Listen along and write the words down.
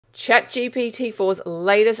ChatGPT-4's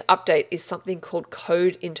latest update is something called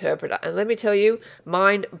Code Interpreter. And let me tell you,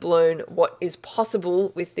 mind blown what is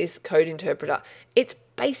possible with this Code Interpreter. It's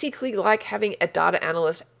basically like having a data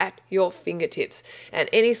analyst at your fingertips, and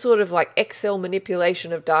any sort of like Excel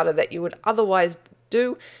manipulation of data that you would otherwise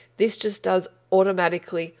do, this just does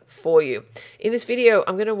automatically for you. In this video,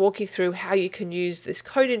 I'm going to walk you through how you can use this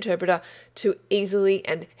code interpreter to easily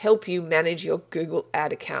and help you manage your Google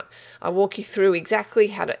ad account. I'll walk you through exactly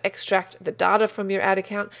how to extract the data from your ad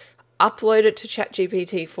account, upload it to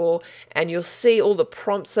ChatGPT-4, and you'll see all the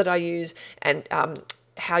prompts that I use and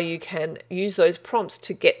how you can use those prompts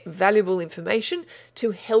to get valuable information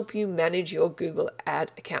to help you manage your Google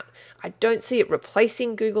ad account. I don't see it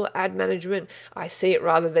replacing Google ad management. I see it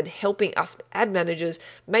rather than helping us ad managers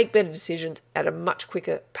make better decisions at a much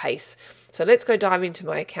quicker pace. So let's go dive into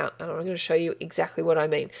my account, and I'm going to show you exactly what I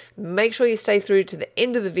mean. Make sure you stay through to the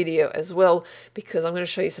end of the video as well, because I'm going to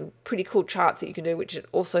show you some pretty cool charts that you can do, which should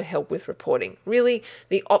also help with reporting. Really,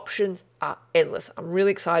 the options are endless. I'm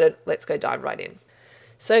really excited. Let's go dive right in.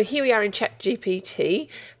 So here we are in ChatGPT.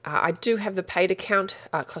 I do have the paid account,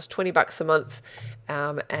 costs $20 a month,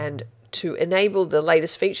 and to enable the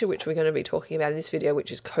latest feature, which we're going to be talking about in this video,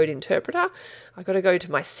 which is Code Interpreter, I've got to go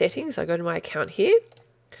to my settings. I go to my account here,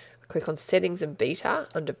 click on Settings and Beta.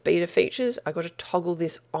 Under Beta Features, I've got to toggle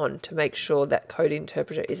this on to make sure that Code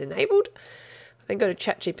Interpreter is enabled. Then go to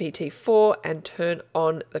ChatGPT-4 and turn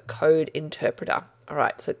on the Code Interpreter. All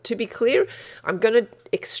right, so to be clear, I'm going to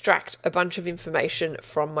extract a bunch of information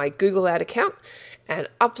from my Google ad account and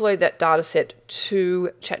upload that data set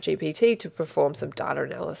to ChatGPT to perform some data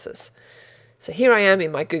analysis. So here I am in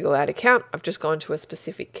my Google ad account. I've just gone to a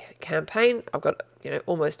specific campaign. I've got,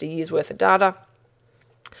 almost a year's worth of data.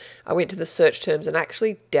 I went to the search terms and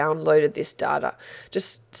actually downloaded this data.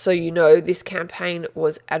 Just so you know, this campaign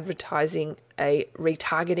was advertising a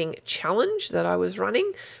retargeting challenge that I was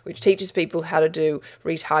running, which teaches people how to do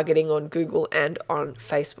retargeting on Google and on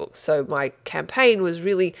Facebook. So my campaign was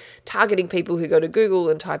really targeting people who go to Google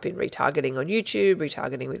and type in retargeting on YouTube,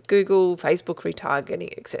 retargeting with Google, Facebook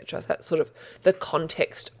retargeting, etc. That's sort of the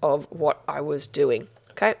context of what I was doing.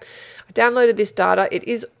 Okay, I downloaded this data. It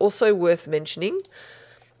is also worth mentioning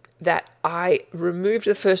that I removed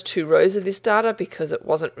the first two rows of this data because it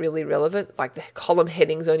wasn't really relevant. Like the column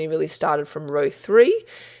headings only really started from row 3.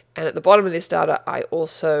 And at the bottom of this data, I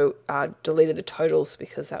also deleted the totals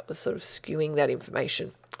because that was sort of skewing that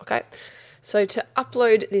information. Okay. So to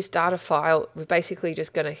upload this data file, we're basically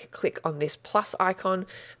just going to click on this plus icon,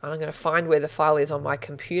 and I'm going to find where the file is on my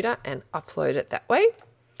computer and upload it that way.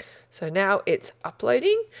 So now it's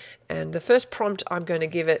uploading, and the first prompt I'm going to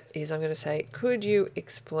give it is I'm going to say, could you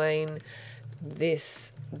explain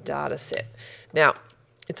this data set? Now,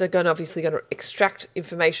 it's obviously going to extract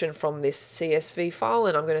information from this CSV file,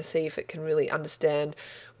 and I'm going to see if it can really understand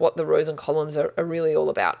what the rows and columns are really all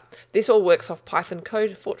about. This all works off Python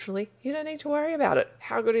code. Fortunately, you don't need to worry about it.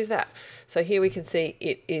 How good is that? So here we can see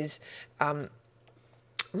it is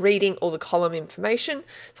reading all the column information.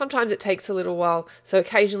 Sometimes it takes a little while, so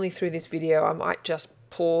occasionally through this video I might just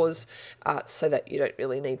pause so that you don't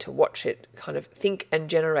really need to watch it kind of think and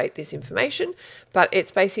generate this information. But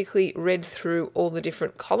it's basically read through all the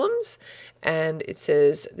different columns, and it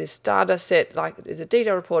says this data set is a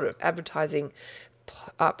detailed report of advertising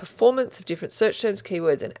performance of different search terms,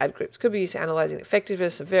 keywords, and ad groups. Could be used for analyzing the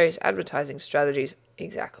effectiveness of various advertising strategies.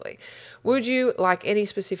 Exactly. Would you like any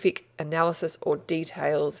specific analysis or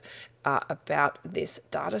details about this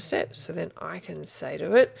data set? So then I can say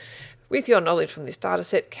to it, with your knowledge from this data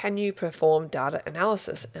set, can you perform data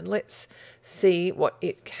analysis? And let's see what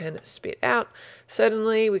it can spit out.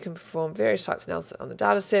 Certainly, we can perform various types of analysis on the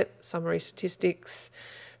data set, summary statistics,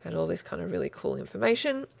 and all this kind of really cool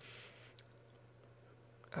information.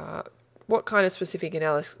 What kind of specific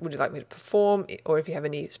analysis would you like me to perform, or if you have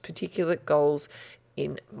any particular goals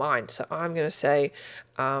in mind? So I'm going to say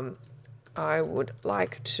I would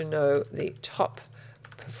like to know the top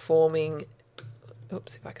performing,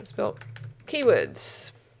 if I can spell,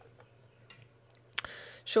 keywords.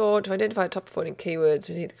 Sure, to identify top performing keywords,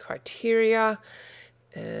 we need the criteria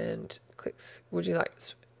and clicks. Would you like,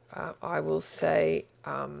 I will say,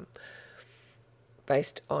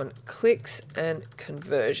 based on clicks and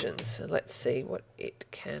conversions. So let's see what it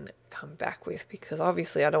can come back with, because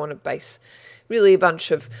obviously I don't want to base really a bunch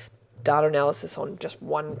of data analysis on just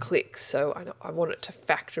one click. So I want it to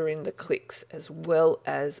factor in the clicks as well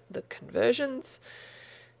as the conversions.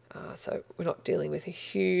 So we're not dealing with a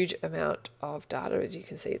huge amount of data. As you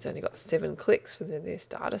can see, it's only got 7 clicks within this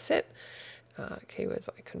data set. Keywords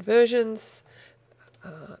by conversions.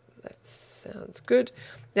 Let's Sounds good.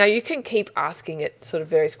 Now you can keep asking it sort of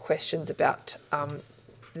various questions about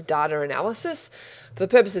the data analysis. For the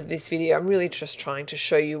purpose of this video, I'm really just trying to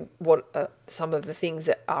show you what some of the things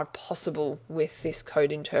that are possible with this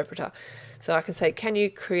code interpreter. So I can say, can you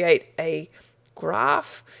create a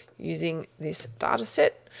graph using this data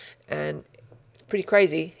set? And it's pretty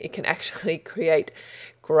crazy. It can actually create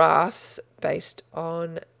graphs based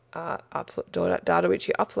on data which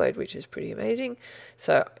you upload, which is pretty amazing.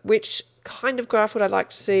 So which kind of graph would I like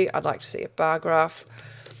to see? I'd like to see a bar graph.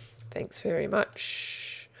 Thanks very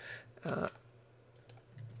much.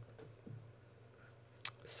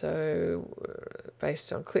 So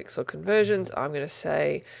based on clicks or conversions, I'm going to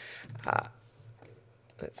say,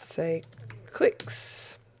 let's say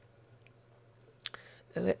clicks.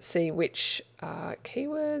 And let's see which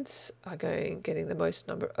keywords are getting the most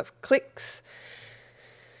number of clicks.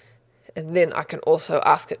 And then I can also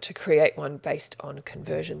ask it to create one based on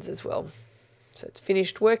conversions as well. So it's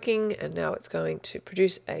finished working, and now it's going to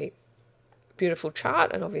produce a beautiful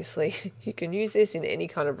chart. And obviously you can use this in any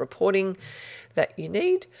kind of reporting that you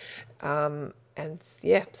need. And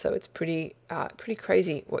yeah, so it's pretty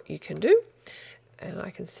crazy what you can do. And I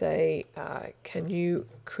can say, can you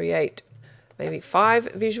create maybe 5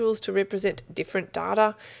 visuals to represent different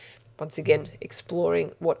data? Once again,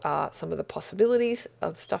 exploring what are some of the possibilities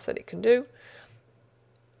of the stuff that it can do.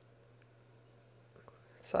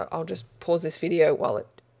 So I'll just pause this video while it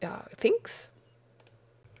thinks.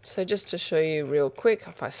 So just to show you real quick,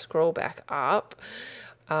 if I scroll back up,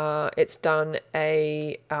 it's done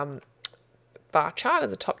a bar chart of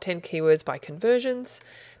the top 10 keywords by conversions,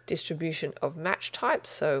 distribution of match types.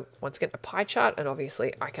 So once again, a pie chart, and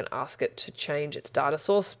obviously I can ask it to change its data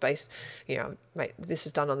source based, this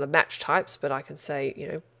is done on the match types, but I can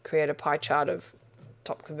say, create a pie chart of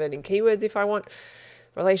top converting keywords if I want.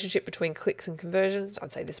 Relationship between clicks and conversions.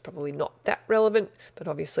 I'd say this is probably not that relevant, but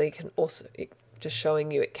obviously it can also, just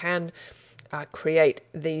showing you it can create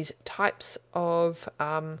these types of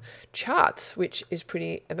charts, which is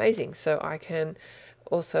pretty amazing. So I can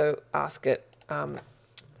also ask it,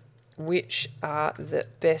 which are the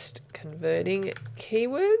best converting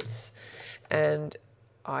keywords, and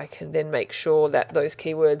I can then make sure that those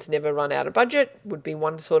keywords never run out of budget. Would be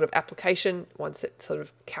one sort of application once it sort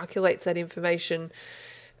of calculates that information.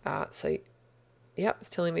 So yeah, it's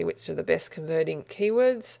telling me which are the best converting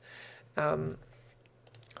keywords.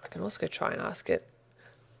 I can also try and ask it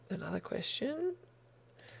another question.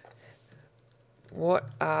 What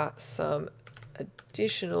are some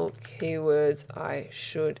additional keywords I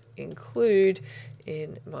should include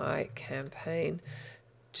in my campaign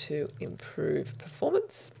to improve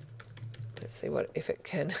performance? Let's see if it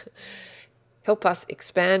can help us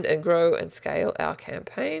expand and grow and scale our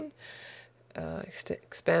campaign.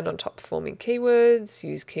 Expand on top performing keywords,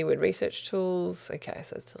 use keyword research tools. Okay,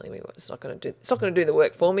 so it's telling me what it's not going to do. It's not going to do the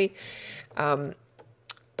work for me,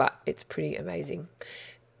 but it's pretty amazing.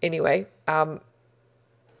 Anyway,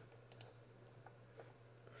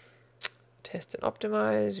 test and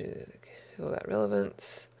optimize, all that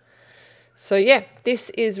relevance. So yeah, this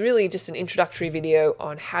is really just an introductory video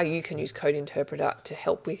on how you can use Code Interpreter to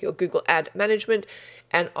help with your Google ad management.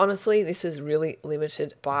 And honestly, this is really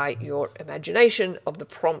limited by your imagination of the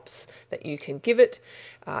prompts that you can give it.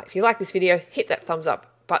 If you like this video, hit that thumbs up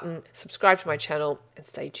button, subscribe to my channel, and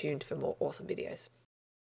stay tuned for more awesome videos.